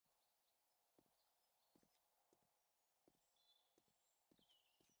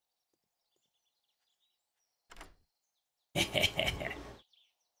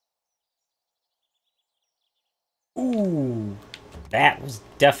Ooh, that was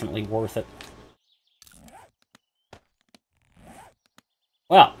definitely worth it.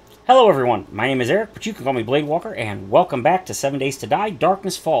 Well, hello everyone. My name is Eric, but you can call me Blade Walker, and welcome back to 7 Days to Die,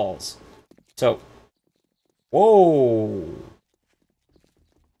 Darkness Falls. So, whoa.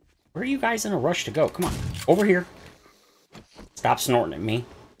 Where are you guys in a rush to go? Come on, over here. Stop snorting at me.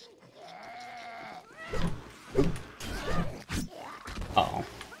 Uh-oh.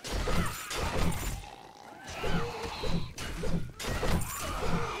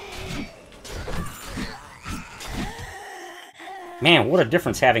 Man, what a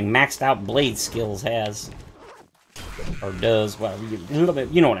difference having maxed out blade skills has. Or does, whatever. A little bit,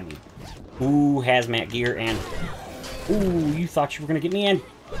 you know what I mean. Ooh, hazmat gear, and... Ooh, you thought you were gonna get me in.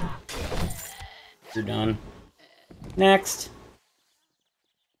 You're done. Next.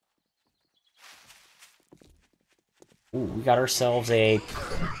 Ooh, we got ourselves a...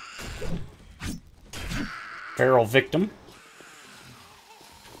 feral victim.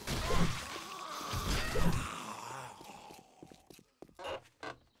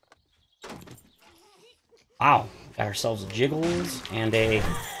 Wow, got ourselves a Jiggles and a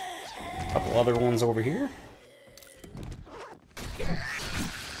couple other ones over here.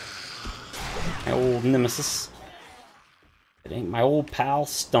 My old nemesis. It ain't my old pal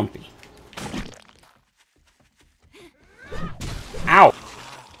Stumpy. Ow!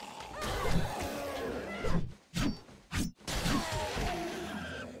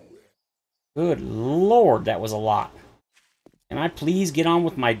 Good lord, that was a lot. Can I please get on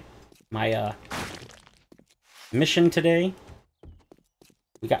with my mission today?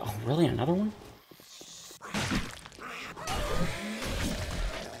 We got... Oh, really? Another one?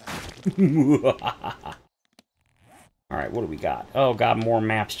 Alright, what do we got? Oh god, more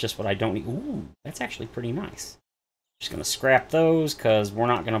maps, just what I don't need. Ooh, that's actually pretty nice. Just gonna scrap those, because we're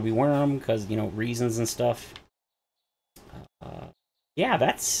not gonna be wearing them, because, you know, reasons and stuff. Yeah,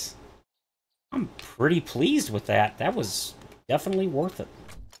 that's... I'm pretty pleased with that. That was definitely worth it.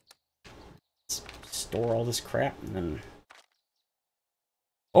 Let's store all this crap, and then...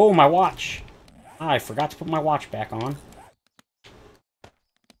 Oh, my watch! Ah, I forgot to put my watch back on.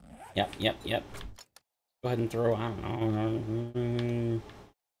 Yep. Go ahead and throw, I don't know,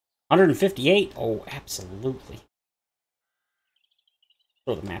 158? Oh, absolutely.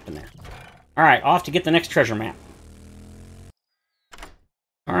 Throw the map in there. Alright, off to get the next treasure map.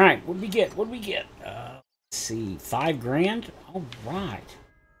 Alright, what'd we get? Let's see, 5 grand? Alright.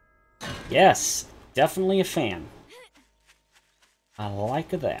 Yes, definitely a fan. I like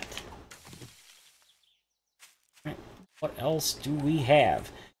that. Alright, what else do we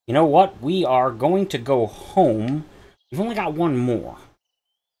have? You know what? We are going to go home. We've only got one more.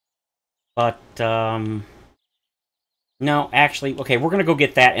 But, no, actually, okay, we're going to go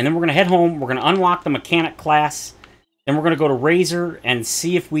get that, and then we're going to head home. We're going to unlock the mechanic class. Then we're going to go to Razor and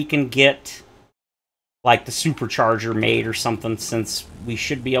see if we can get, like, the supercharger made or something, since we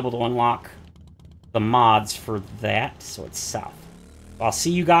should be able to unlock the mods for that. So it's south. So I'll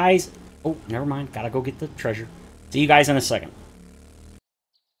see you guys. Oh, never mind. Gotta go get the treasure. See you guys in a second.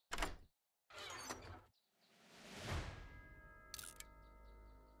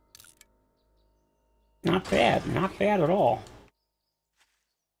 Not bad. Not bad at all.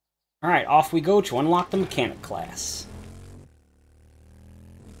 Alright, off we go to unlock the mechanic class.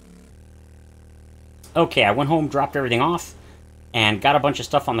 Okay, I went home, dropped everything off, and got a bunch of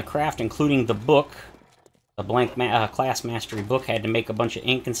stuff on the craft, including the book. The blank class mastery book. Had to make a bunch of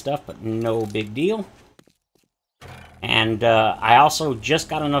ink and stuff, but no big deal. And I also just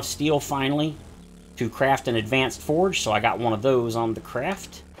got enough steel, finally, to craft an advanced forge, so I got one of those on the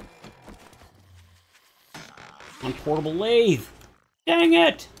craft. On portable lathe. Dang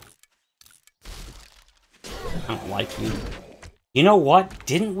it! I don't like you. You know what?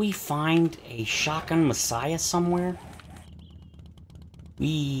 Didn't we find a shotgun messiah somewhere?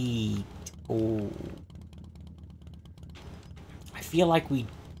 Oh. I feel like we...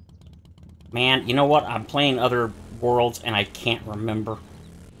 Man, you know what? I'm playing other worlds and I can't remember.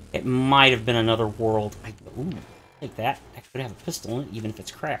 It might have been another world. Ooh, take that. I could have a pistol in it, even if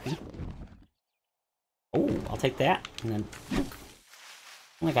it's crappy. Oh, I'll take that. And then...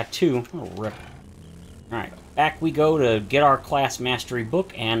 Only got 2. Oh, rip. Alright, back we go to get our class mastery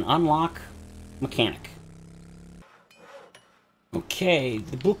book and unlock mechanic. Okay,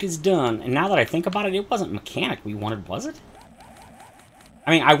 the book is done. And now that I think about it, it wasn't mechanic we wanted, was it?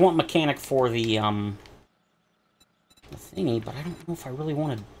 I mean, I want mechanic for the thingy, but I don't know if I really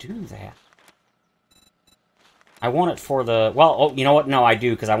want to do that. I want it for the... Well, oh, you know what? No, I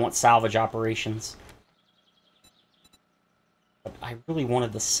do, because I want salvage operations. But I really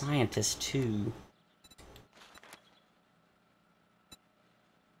wanted the scientist, too.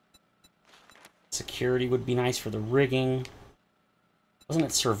 Security would be nice for the rigging. Wasn't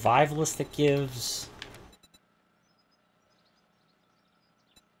it survivalist that gives?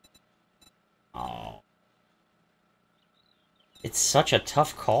 Oh. It's such a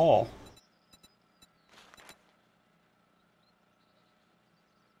tough call.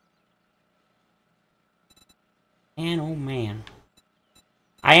 Man, oh man.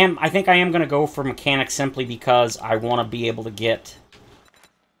 I think I am going to go for mechanics simply because I want to be able to get...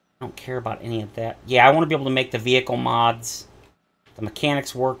 I don't care about any of that. Yeah, I want to be able to make the vehicle mods, the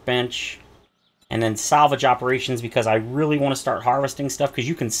mechanics workbench, and then salvage operations because I really want to start harvesting stuff because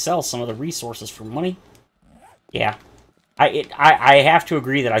you can sell some of the resources for money. Yeah. I have to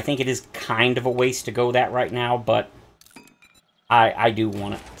agree that I think it is kind of a waste to go that right now, but I do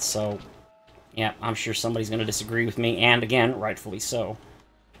want it. So, yeah, I'm sure somebody's going to disagree with me, and again, rightfully so.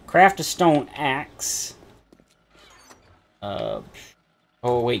 Craft a stone axe.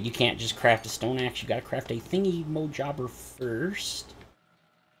 Oh, wait, you can't just craft a stone axe. You gotta craft a thingy mojobber first.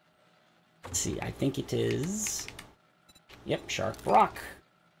 Let's see, I think it is... Yep, sharp rock.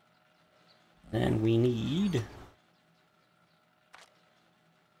 Then we need...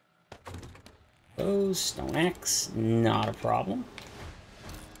 those, stone axe, not a problem.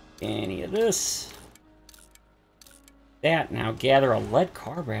 Any of this. That, now gather a lead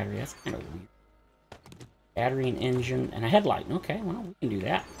car battery, that's kind of weird. Battery and engine, and a headlight. Okay, well, we can do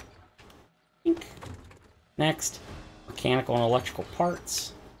that. Next, mechanical and electrical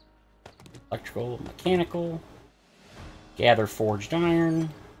parts. Electrical, mechanical. Gather forged iron.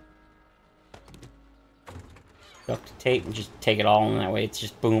 Duct tape, and just take it all, and that way it's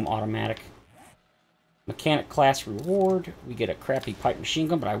just boom, automatic. Mechanic class reward. We get a crappy pipe machine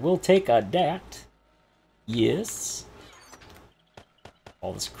gun, but I will take a dat. Yes.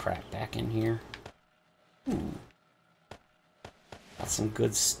 All this crap back in here. Got some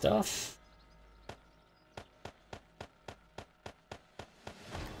good stuff.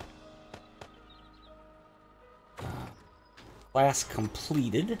 Class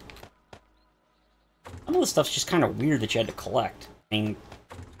completed. Some of the stuff's just kind of weird that you had to collect. I mean,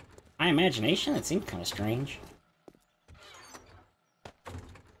 my imagination, it seemed kind of strange.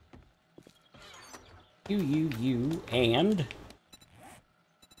 You, and...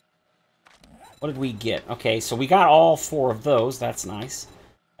 what did we get? Okay, so we got all 4 of those. That's nice.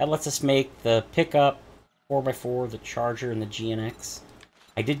 That lets us make the pickup, 4x4, the charger, and the GNX.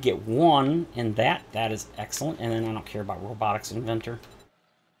 I did get 1 in that. That is excellent. And then I don't care about robotics inventor.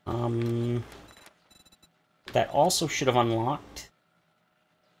 That also should have unlocked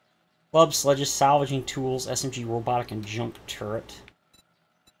club, sledges, salvaging tools, SMG, robotic, and jump turret.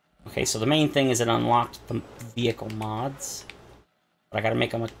 Okay, so the main thing is it unlocked the vehicle mods. But I gotta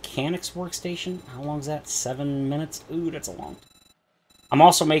make a mechanics workstation. How long is that? 7 minutes? Ooh, that's a long time. I'm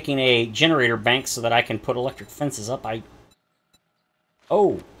also making a generator bank so that I can put electric fences up.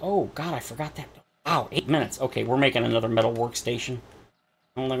 Oh, God, I forgot that. Wow, 8 minutes. Okay, we're making another metal workstation.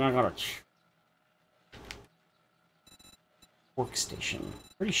 I don't think I got a... workstation.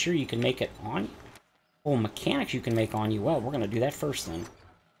 Pretty sure you can make it on... oh, mechanics you can make on you. Well, we're gonna do that first then.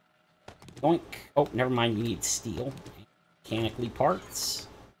 Doink. Oh, never mind, you need steel. Mechanically parts.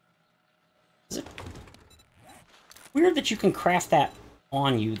 Is it weird that you can craft that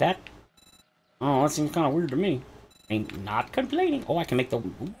on you? That... oh, that seems kind of weird to me. I mean, not complaining. Oh, I can make the...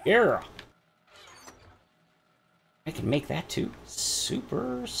 yeah! I can make that too.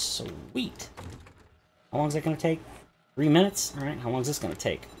 Super sweet. How long is that going to take? 3 minutes? Alright, how long is this going to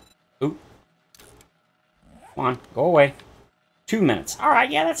take? Ooh. Come on, go away. 2 minutes.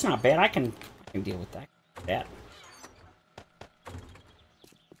 Alright, yeah, that's not bad. I can deal with that.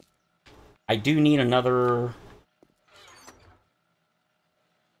 I do need another...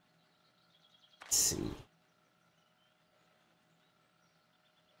 let's see.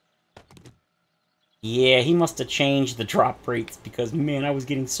 Yeah, he must have changed the drop rates because, man, I was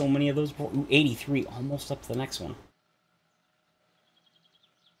getting so many of those. Ooh, 83, almost up to the next one.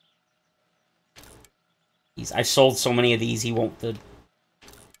 I've sold so many of these, you won't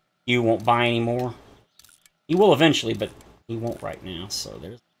buy any more. He will eventually, but he won't right now, so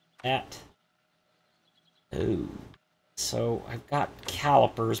there's that. Ooh. So, I've got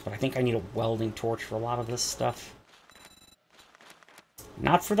calipers, but I think I need a welding torch for a lot of this stuff.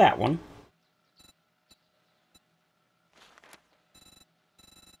 Not for that one.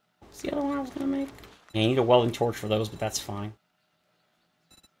 What's the other one I was going to make? Yeah, you need a welding torch for those, but that's fine.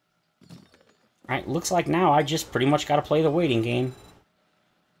 Alright, looks like now I just pretty much got to play the waiting game.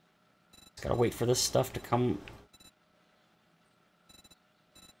 Just got to wait for this stuff to come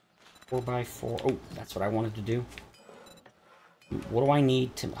 4x4. Oh, that's what I wanted to do. What do I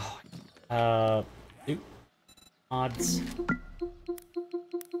need to... Oh, mods. I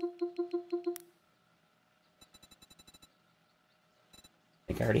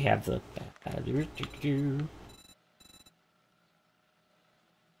think I already have the...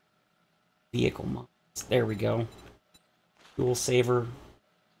 vehicle mods. There we go. Fuel saver.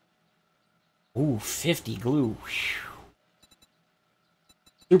 Ooh, 50 glue. Whew.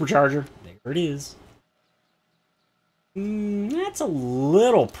 Supercharger. There it is. That's a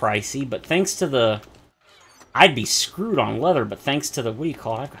little pricey, but thanks to the... I'd be screwed on leather, but thanks to the... What do you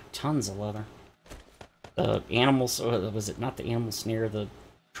call it? I've got tons of leather. The animals... Was it not the animal snare? The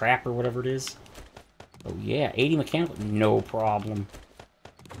trap or whatever it is? Oh, yeah. 80 mechanical. No problem.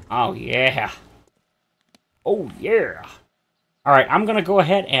 Oh, yeah. Oh, yeah. Alright, I'm going to go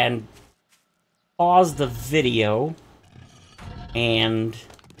ahead and pause the video. And...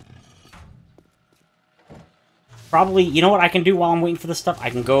 probably, you know what I can do while I'm waiting for this stuff? I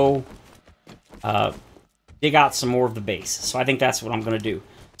can go dig out some more of the base. So I think that's what I'm going to do.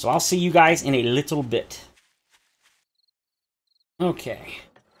 So I'll see you guys in a little bit. Okay.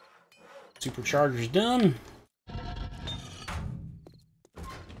 Supercharger's done.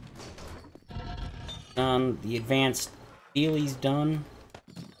 Done. The advanced wheelie's done.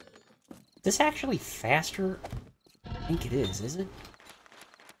 Is this actually faster? I think it is it?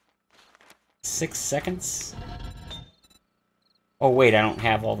 6 seconds? Oh, wait, I don't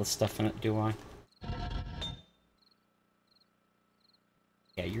have all the stuff in it, do I?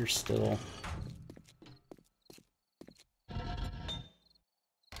 Yeah, you're still...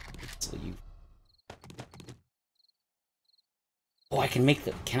 So you... Oh, I can make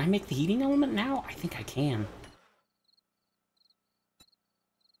the... Can I make the heating element now? I think I can.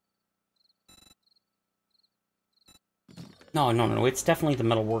 No, it's definitely the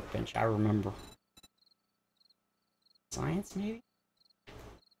metal workbench, I remember. Science, maybe?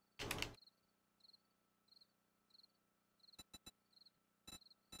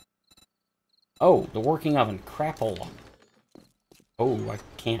 Oh, the working oven. Crapola. Oh, I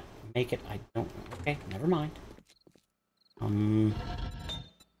can't make it. I don't... Okay, never mind.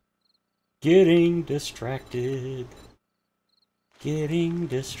 Getting distracted. Getting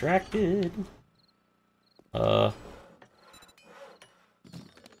distracted.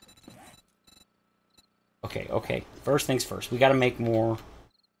 Okay. First things first. We gotta make more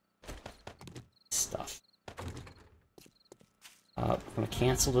stuff. I'm gonna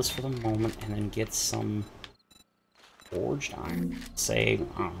cancel this for the moment and then get some forged iron. Say,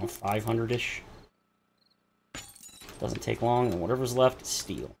 I don't know, 500-ish. Doesn't take long, and whatever's left is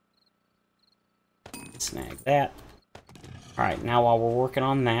steel. Snag that. Alright, now while we're working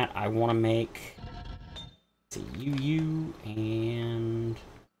on that, I want to make a UU, and I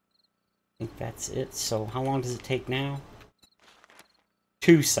think that's it. So how long does it take now?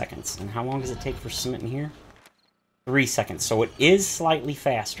 2 seconds. And how long does it take for cement in here? 3 seconds. So it is slightly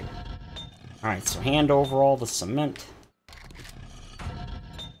faster. Alright, so hand over all the cement.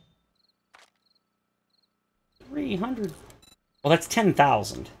 300. Well, that's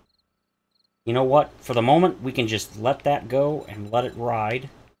 10,000. You know what? For the moment, we can just let that go and let it ride.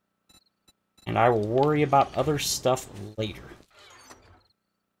 And I will worry about other stuff later.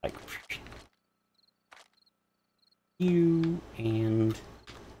 Like... you, and...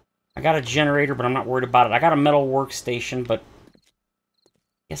 I got a generator, but I'm not worried about it. I got a metal workstation, but...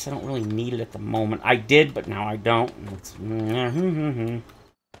 I guess I don't really need it at the moment. I did, but now I don't. It's... don't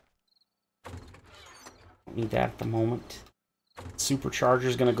need that at the moment.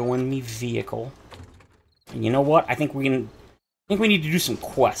 Supercharger's gonna go in me vehicle. And you know what? I think we need to do some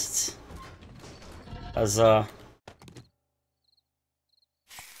quests. As that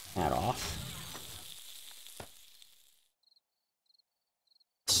off.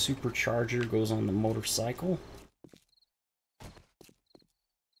 Supercharger goes on the motorcycle.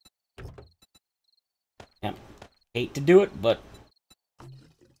 Yep. Hate to do it, but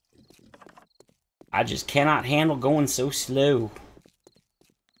I just cannot handle going so slow.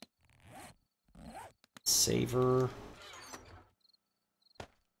 Saver.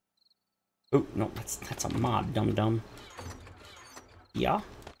 Oh, no, that's a mod, dum-dum. Yeah.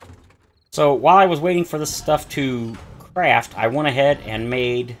 So, while I was waiting for this stuff to craft, I went ahead and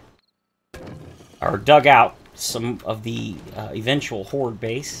made, or dug out, some of the eventual horde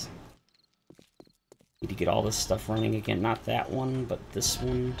base. Need to get all this stuff running again. Not that one, but this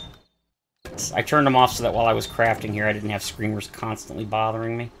one. I turned them off so that while I was crafting here, I didn't have screamers constantly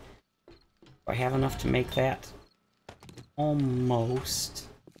bothering me. Do I have enough to make that? Almost.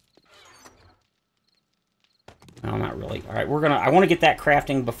 No, not really. All right, we're gonna. I want to get that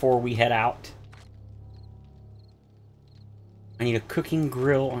crafting before we head out. I need a cooking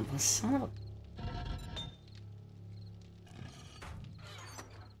grill. Son of a...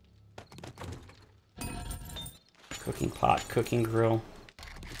 Cooking pot, cooking grill,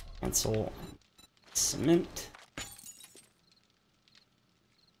 pencil, cement.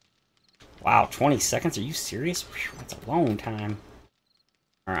 Wow, 20 seconds? Are you serious? Whew, that's a long time.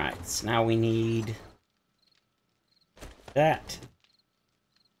 Alright, so now we need that,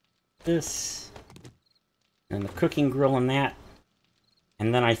 this, and the cooking grill and that.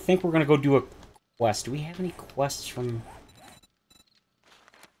 And then I think we're going to go do a quest. Do we have any quests from...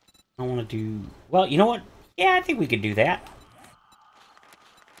 I want to do... Well, you know what? Yeah, I think we could do that.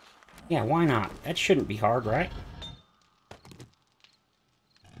 Yeah, why not? That shouldn't be hard, right?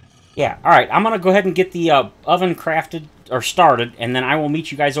 Yeah, alright, I'm gonna go ahead and get the oven crafted, or started, and then I will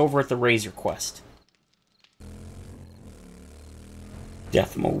meet you guys over at the Razor quest.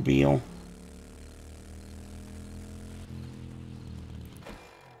 Deathmobile.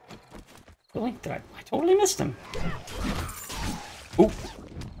 Really? I totally missed him. Oop.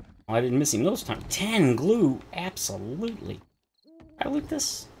 Oh, I didn't miss him those times. 10 glue? Absolutely. Did I loot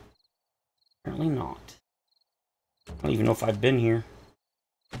this? Apparently not. I don't even know if I've been here.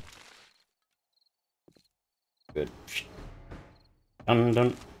 Good. Dun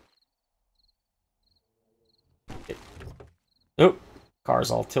dun. Oh,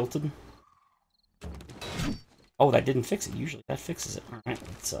 car's all tilted. Oh, that didn't fix it. Usually that fixes it. Alright,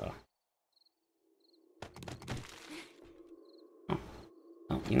 let's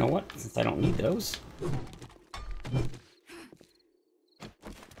Oh, you know what? Since I don't need those.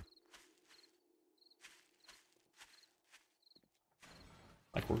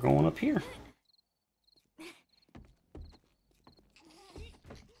 Like we're going up here.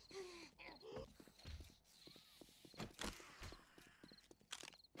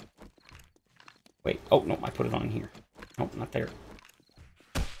 Wait, oh, no, I put it on here. Nope, not there.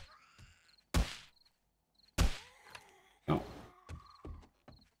 No.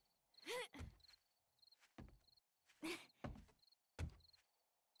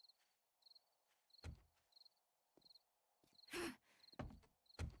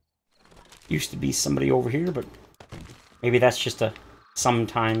 Used to be somebody over here, but maybe that's just a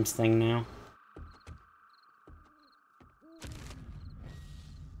sometimes thing now.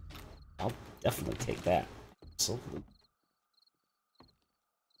 I'll definitely take that. Absolutely.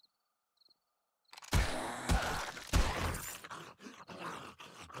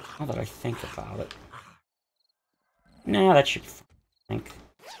 Now that I think about it. Nah, that should be fine, I think.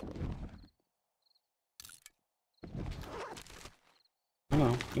 Oh,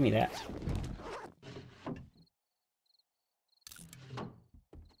 well, give me that.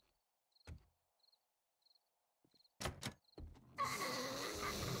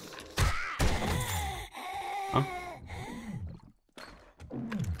 Huh?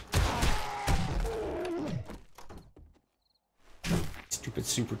 Stupid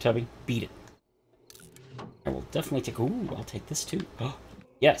super tubby. Beat it. I will definitely take... Ooh, I'll take this too. Oh,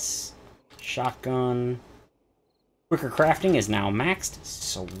 yes. Shotgun. Quicker crafting is now maxed.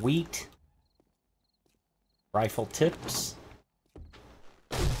 Sweet. Rifle tips.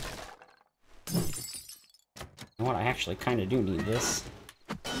 You know what? I actually kind of do need this.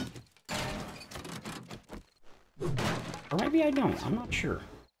 Or maybe I don't. I'm not sure.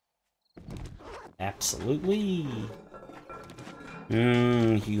 Absolutely.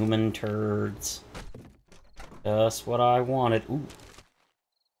 Human turds. Just what I wanted. Ooh.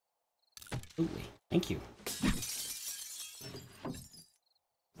 Absolutely. Thank you.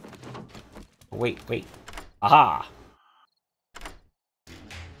 Oh, wait, wait. Aha!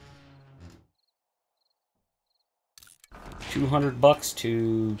 $200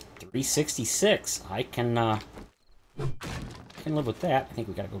 to 366. I can live with that. I think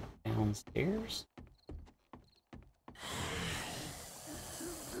we gotta go downstairs.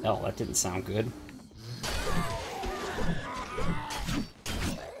 Oh, that didn't sound good.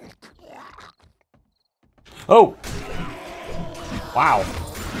 Oh! Wow.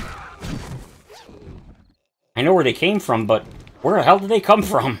 I know where they came from, but where the hell did they come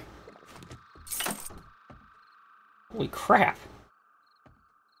from? Holy crap.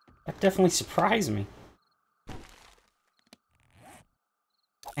 That definitely surprised me.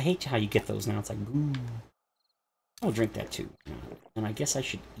 I hate how you get those now. It's like, ooh. I'll drink that too. And I guess I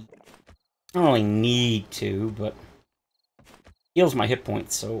should eat. I don't really need to, but heals my hit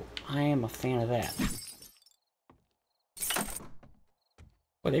points, so I am a fan of that.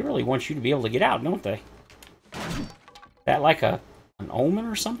 Boy, they really want you to be able to get out, don't they? That like an omen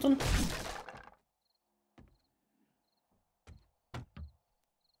or something?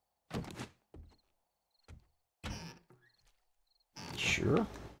 Sure.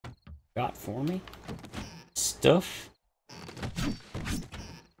 Got for me. Stuff.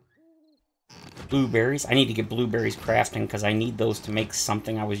 Blueberries. I need to get blueberries crafting because I need those to make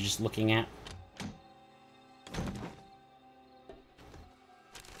something I was just looking at.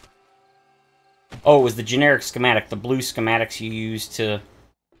 Oh, it was the generic schematic. The blue schematics you use to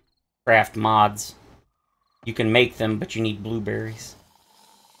craft mods. You can make them, but you need blueberries.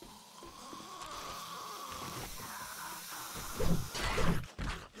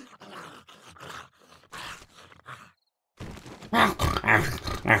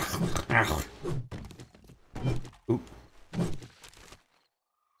 Oop.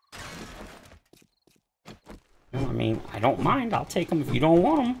 No, I mean, I don't mind. I'll take them if you don't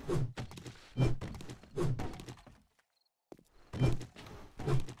want them.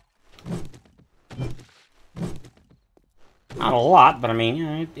 Not a lot, but I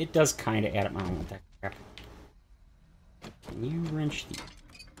mean, it does kind of add up. I don't want that crap. Can you wrench the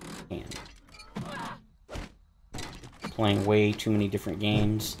can? Playing way too many different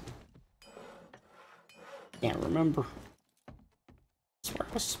games. Can't remember. That's where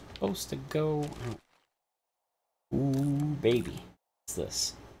I was supposed to go. Ooh, baby. What's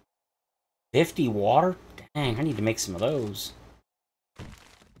this? 50 water? Dang, I need to make some of those.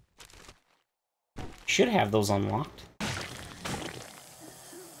 Should have those unlocked.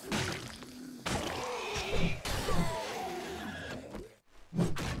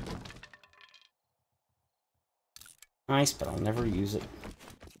 Nice, but I'll never use it.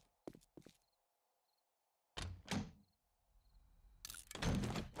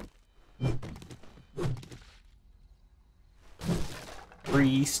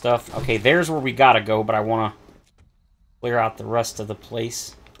 Free stuff. Okay, there's where we gotta go, but I want to clear out the rest of the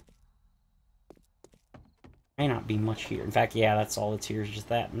place. May not be much here. In fact, yeah, that's all that's here is just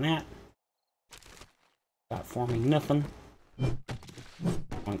that and that. Got for me nothing.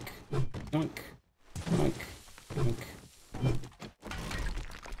 Oink, oink, oink, oink.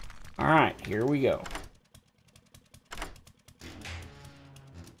 Alright, here we go.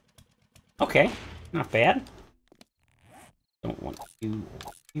 Okay, not bad. Don't want you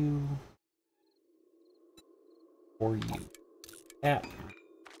or you. Or you. That.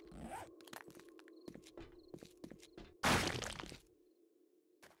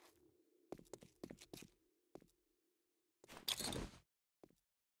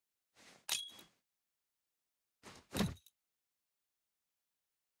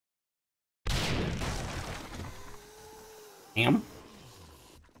 Damn.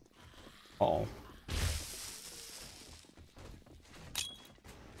 Oh.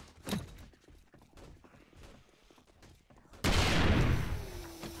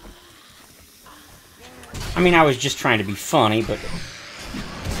 I mean, I was just trying to be funny, but...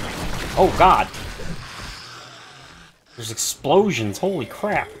 Oh, God. There's explosions. Holy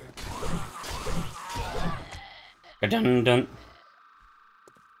crap. Dun-dun.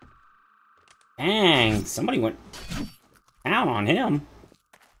 Dang, somebody went down on him.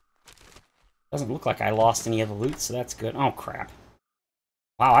 Doesn't look like I lost any of the loot, so that's good. Oh, crap.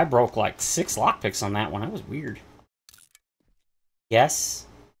 Wow, I broke like 6 lockpicks on that one. That was weird. Yes.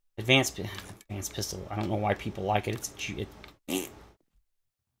 Advanced pistol. I don't know why people like it. It's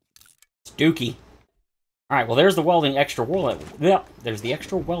dookie. Alright, well there's the welding extra welding. Yep, there's the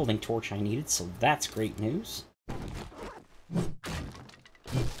extra welding torch I needed, so that's great news.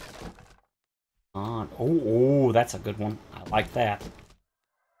 Oh, that's a good one. I like that.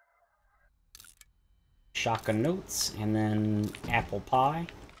 Shotgun notes, and then apple pie.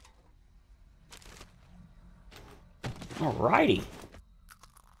 Alrighty.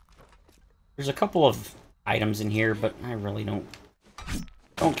 There's a couple of items in here, but I really don't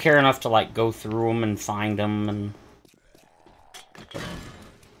care enough to like go through them and find them and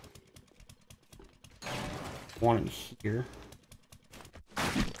one in here.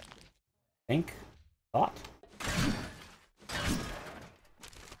 Thought.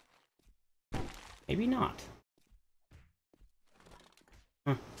 Maybe not.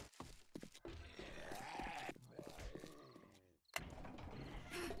 Huh.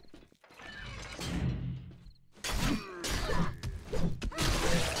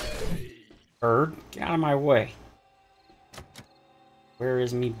 Bird, get out of my way. Where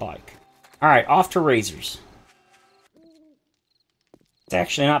is me bike? Alright, off to Razers. It's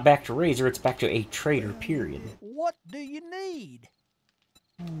actually not back to Razor, it's back to a trader, period. What do you need?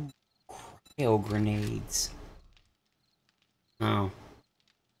 Cryo grenades. Oh.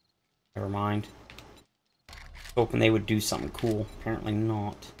 Never mind. Hoping they would do something cool. Apparently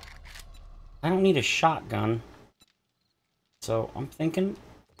not. I don't need a shotgun. So I'm thinking,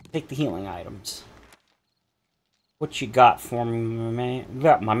 take the healing items. What you got for me, my man? You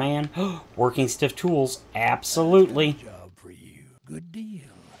got my man? Working stiff tools. Absolutely. Job for you. Good deal.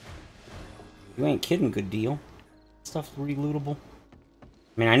 You ain't kidding, good deal. Stuff's relootable. I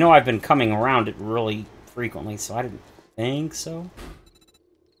mean, I know I've been coming around it really frequently, so I didn't think so.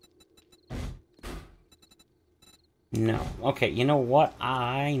 No. Okay, you know what?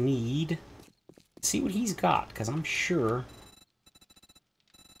 I need to see what he's got, because I'm sure...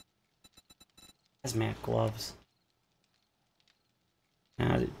 Hazmat gloves.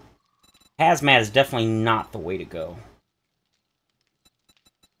 Hazmat is definitely not the way to go.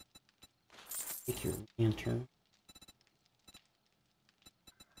 Take your lantern.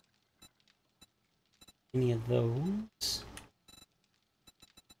 Any of those?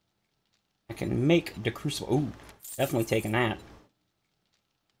 I can make the crucible. Ooh, definitely taking that.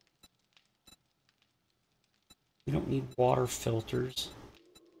 We don't need water filters.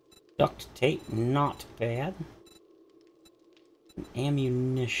 Duct tape, not bad.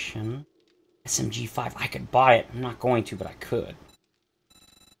 Ammunition. SMG5, I could buy it. I'm not going to, but I could.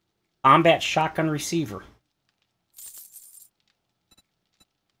 Combat shotgun receiver.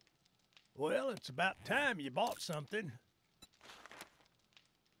 Well, it's about time you bought something.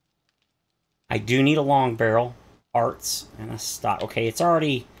 I do need a long barrel, parts, and a stock. Okay, it's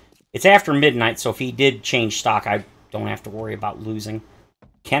after midnight, so if he did change stock, I don't have to worry about losing.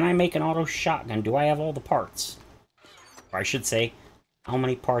 Can I make an auto shotgun? Do I have all the parts? Or I should say, how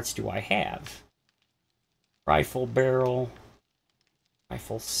many parts do I have? Rifle barrel,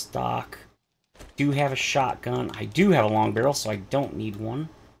 rifle stock. Do have a shotgun. I do have a long barrel, so I don't need one.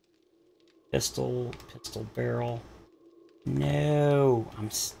 Pistol barrel. No,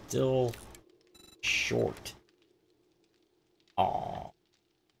 I'm still short. Aw.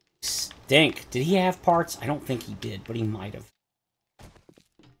 Stink. Did he have parts? I don't think he did, but he might have.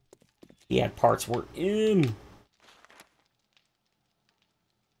 He had parts. We're in.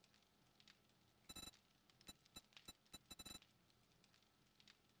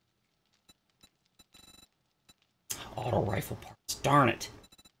 Auto rifle parts. Darn it.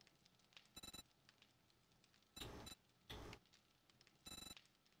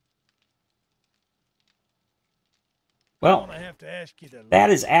 Well, that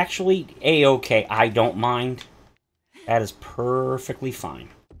is actually a-okay. I don't mind. That is perfectly fine.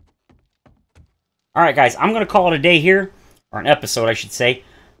 Alright, guys. I'm going to call it a day here. Or an episode, I should say.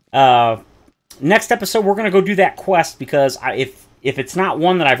 Next episode, we're going to go do that quest. Because if it's not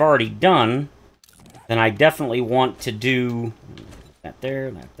one that I've already done, then I definitely want to do... That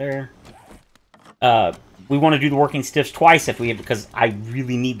there, that there. We want to do the working stiffs twice if we have, because I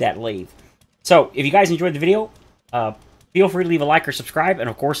really need that lathe. So, if you guys enjoyed the video... feel free to leave a like or subscribe, and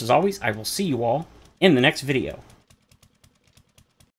of course, as always, I will see you all in the next video.